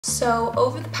So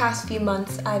over the past few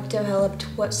months, I've developed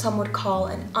what some would call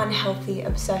an unhealthy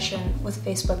obsession with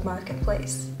Facebook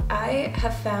Marketplace. I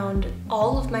have found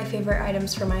all of my favorite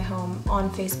items for my home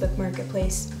on Facebook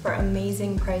Marketplace for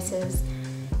amazing prices,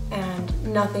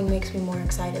 and nothing makes me more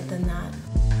excited than that.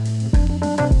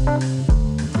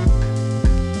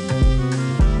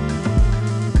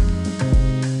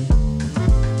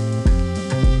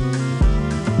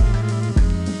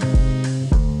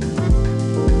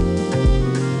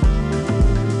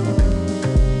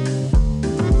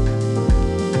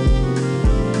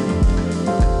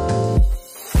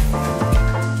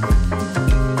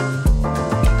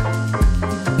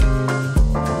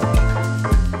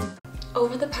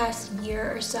 Over the past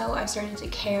year or so, I've started to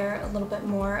care a little bit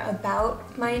more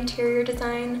about my interior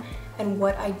design and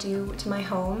what I do to my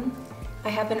home. I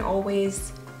haven't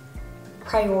always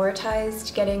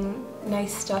prioritized getting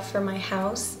nice stuff for my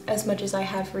house as much as I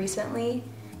have recently.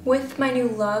 With my new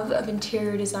love of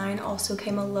interior design also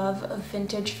came a love of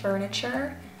vintage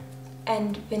furniture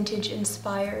and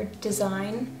vintage-inspired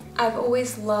design. I've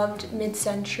always loved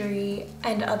mid-century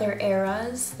and other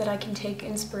eras that I can take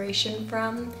inspiration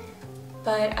from,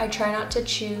 but I try not to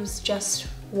choose just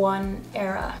one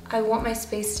era. I want my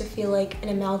space to feel like an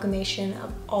amalgamation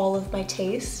of all of my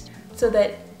taste so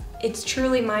that it's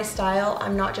truly my style.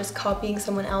 I'm not just copying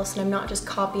someone else, and I'm not just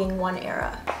copying one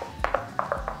era.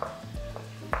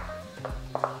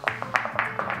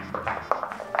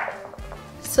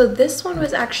 So this one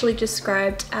was actually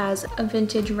described as a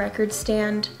vintage record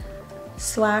stand /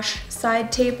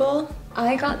 side table.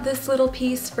 I got this little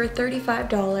piece for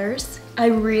 $35. I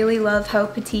really love how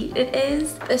petite it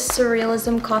is. This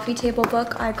surrealism coffee table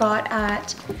book I got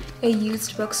at a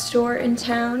used bookstore in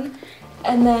town.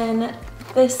 And then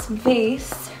this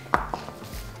vase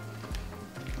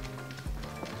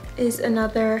is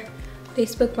another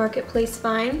Facebook Marketplace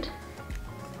find.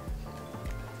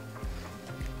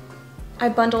 I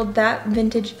bundled that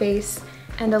vintage vase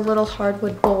and a little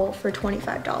hardwood bowl for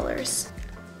 $25.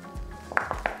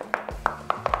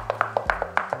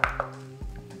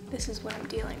 This is what I'm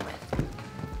dealing with.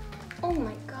 Oh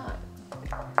my god.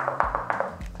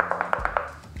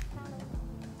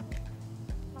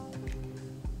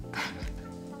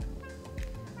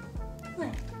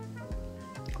 What?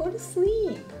 Go to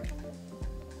sleep.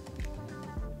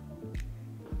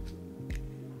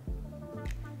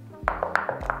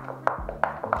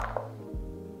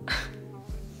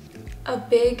 A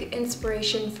big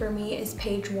inspiration for me is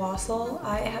Paige Wassel.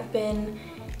 I have been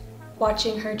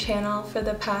watching her channel for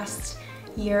the past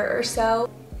year or so.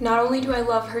 Not only do I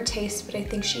love her taste, but I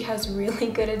think she has really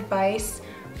good advice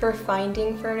for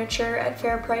finding furniture at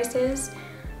fair prices.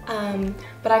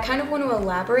 But I kind of want to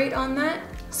elaborate on that.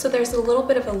 So there's a little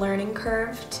bit of a learning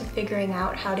curve to figuring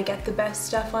out how to get the best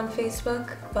stuff on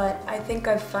Facebook, but I think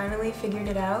I've finally figured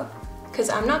it out. Because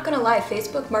I'm not gonna lie,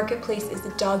 Facebook Marketplace is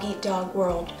a dog-eat-dog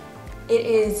world. It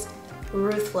is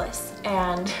ruthless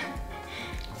and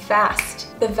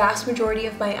fast. The vast majority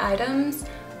of my items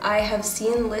I have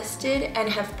seen listed and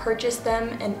have purchased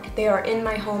them, and they are in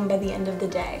my home by the end of the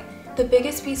day. The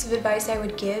biggest piece of advice I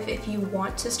would give if you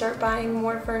want to start buying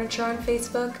more furniture on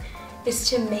Facebook is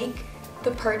to make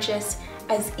the purchase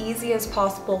as easy as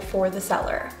possible for the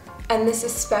seller. And this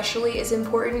especially is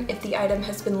important if the item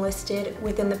has been listed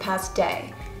within the past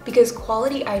day, because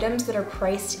quality items that are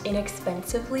priced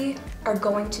inexpensively are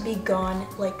going to be gone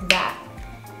like that.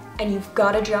 And you've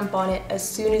got to jump on it as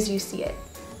soon as you see it.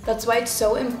 That's why it's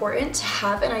so important to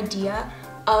have an idea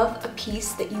of a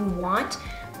piece that you want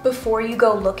before you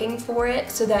go looking for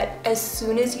it, so that as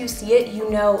soon as you see it,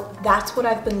 you know that's what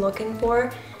I've been looking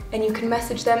for, and you can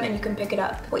message them and you can pick it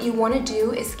up. What you want to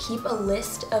do is keep a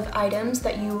list of items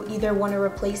that you either want to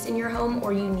replace in your home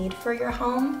or you need for your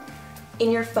home in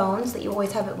your phone so that you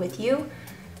always have it with you.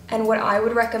 And what I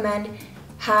would recommend,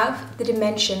 have the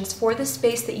dimensions for the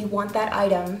space that you want that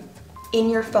item in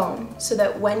your phone, so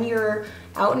that when you're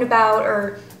out and about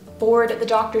or bored at the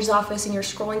doctor's office and you're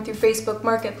scrolling through Facebook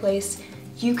Marketplace,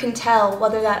 you can tell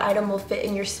whether that item will fit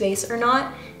in your space or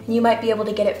not, and you might be able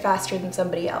to get it faster than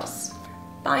somebody else.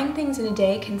 Buying things in a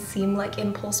day can seem like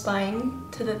impulse buying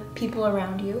to the people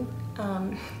around you.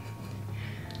 I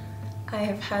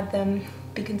have had them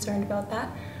be concerned about that.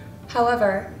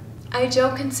 However, I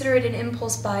don't consider it an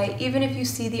impulse buy even if you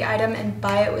see the item and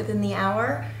buy it within the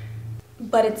hour,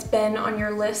 but it's been on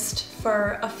your list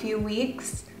for a few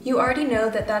weeks. You already know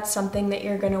that that's something that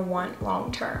you're gonna want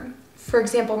long term. For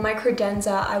example, my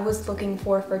credenza I was looking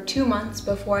for 2 months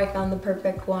before I found the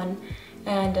perfect one,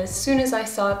 and as soon as I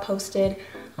saw it posted,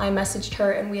 I messaged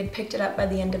her and we had picked it up by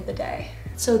the end of the day.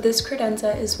 So this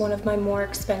credenza is one of my more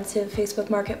expensive Facebook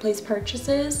Marketplace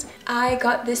purchases. I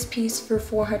got this piece for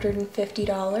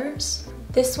 $450.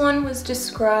 This one was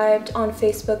described on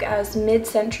Facebook as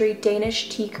mid-century Danish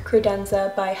teak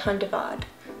credenza by Hundevad.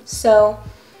 So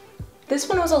this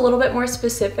one was a little bit more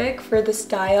specific for the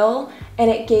style, and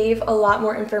it gave a lot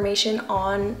more information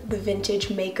on the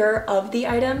vintage maker of the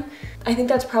item. I think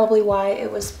that's probably why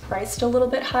it was priced a little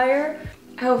bit higher.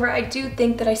 However, I do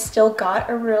think that I still got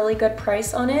a really good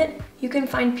price on it. You can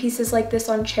find pieces like this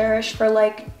on Cherish for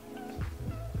like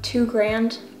 $2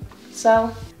 grand.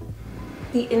 So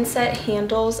the inset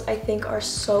handles I think are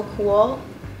so cool.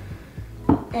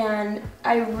 And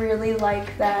I really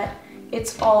like that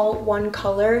it's all one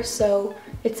color, so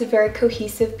it's a very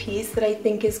cohesive piece that I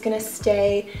think is gonna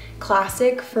stay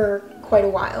classic for quite a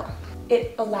while.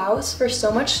 It allows for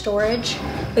so much storage,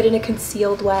 but in a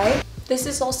concealed way. This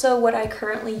is also what I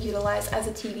currently utilize as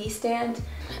a TV stand.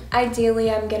 Ideally,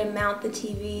 I'm gonna mount the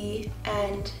TV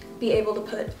and be able to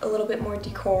put a little bit more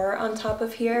decor on top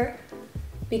of here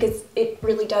because it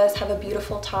really does have a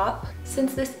beautiful top.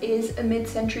 Since this is a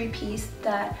mid-century piece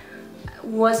that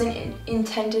wasn't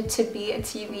intended to be a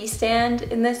TV stand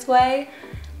in this way,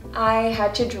 I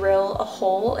had to drill a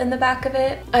hole in the back of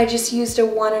it. I just used a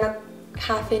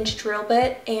 1.5 inch drill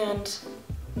bit, and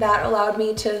that allowed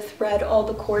me to thread all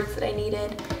the cords that I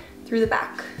needed through the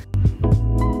back.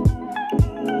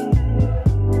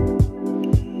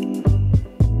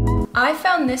 I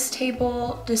found this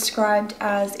table described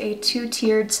as a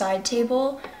 2-tiered side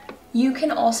table. You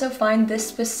can also find this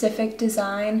specific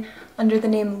design under the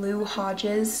name Lou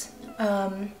Hodges.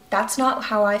 That's not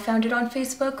how I found it on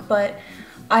Facebook, but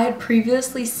I had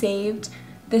previously saved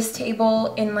this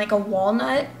table in like a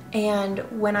walnut, and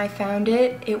when I found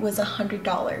it, it was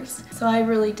 $100. So I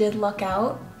really did luck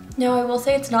out. Now I will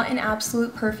say it's not in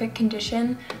absolute perfect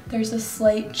condition. There's a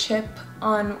slight chip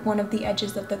on one of the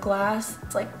edges of the glass.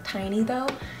 It's like tiny though.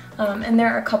 And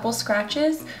there are a couple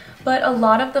scratches, but a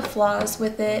lot of the flaws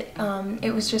with it,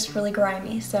 it was just really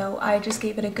grimy. So I just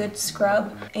gave it a good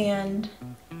scrub, and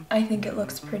I think it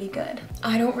looks pretty good.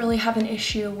 I don't really have an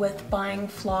issue with buying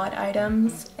flawed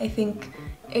items. I think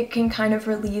it can kind of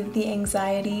relieve the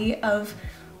anxiety of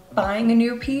buying a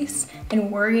new piece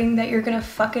and worrying that you're gonna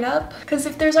fuck it up. Because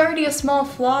if there's already a small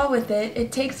flaw with it,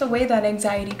 it takes away that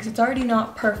anxiety because it's already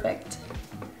not perfect.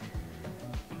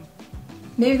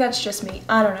 Maybe that's just me,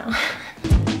 I don't know.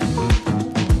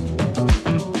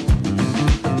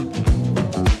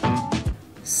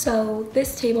 So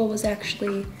this table was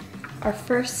actually our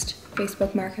first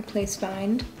Facebook Marketplace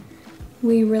find.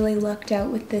 We really lucked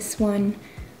out with this one.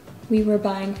 We were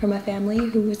buying from a family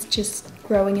who was just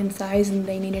growing in size and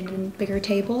they needed a bigger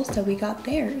table, so we got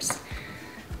theirs.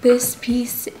 This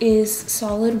piece is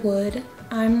solid wood.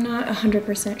 I'm not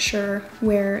 100% sure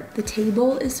where the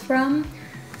table is from,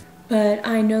 but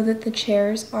I know that the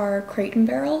chairs are Crate and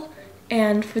Barrel,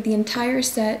 and for the entire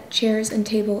set, chairs and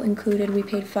table included, we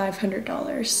paid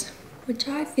 $500, which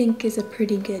I think is a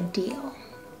pretty good deal.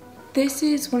 This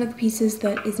is one of the pieces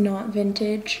that is not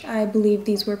vintage. I believe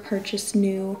these were purchased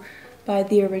new by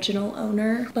the original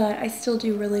owner, but I still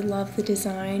do really love the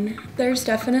design. There's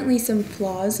definitely some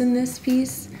flaws in this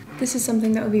piece. This is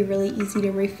something that would be really easy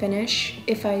to refinish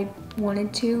if I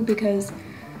wanted to, because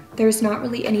there's not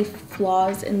really any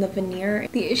flaws in the veneer.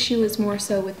 The issue is more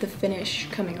so with the finish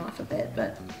coming off of it,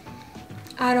 but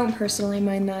I don't personally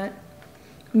mind that.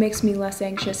 It makes me less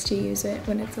anxious to use it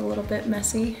when it's a little bit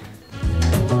messy.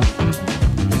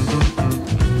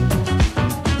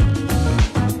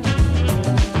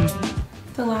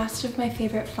 The last of my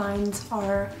favorite finds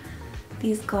are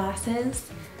these glasses.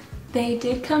 They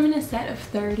did come in a set of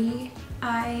 30.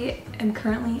 I am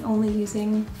currently only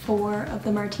using 4 of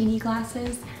the martini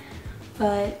glasses,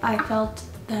 but I felt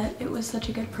that it was such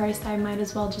a good price I might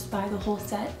as well just buy the whole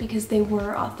set because they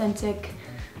were authentic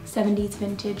 70s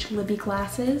vintage Libby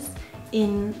glasses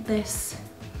in this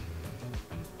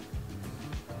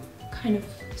kind of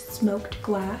smoked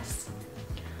glass.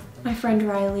 My friend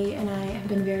Riley and I have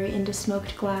been very into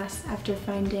smoked glass after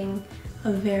finding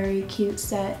a very cute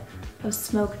set of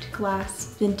smoked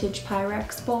glass vintage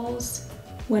Pyrex bowls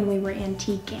when we were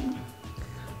antiquing.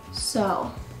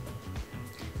 So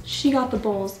she got the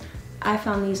bowls. I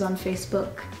found these on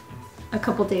Facebook a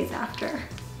couple days after.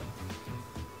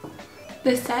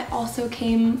 The set also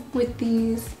came with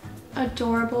these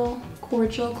adorable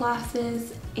cordial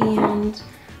glasses and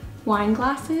wine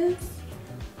glasses.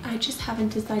 I just haven't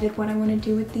decided what I want to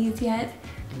do with these yet.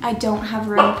 I don't have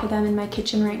room for them in my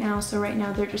kitchen right now, so right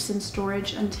now they're just in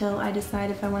storage until I decide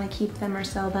if I want to keep them or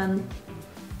sell them.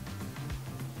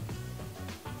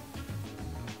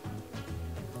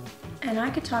 and I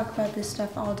could talk about this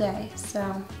stuff all day,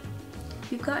 so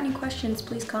if you've got any questions,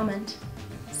 please comment.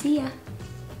 See ya!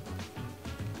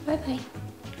 Bye bye!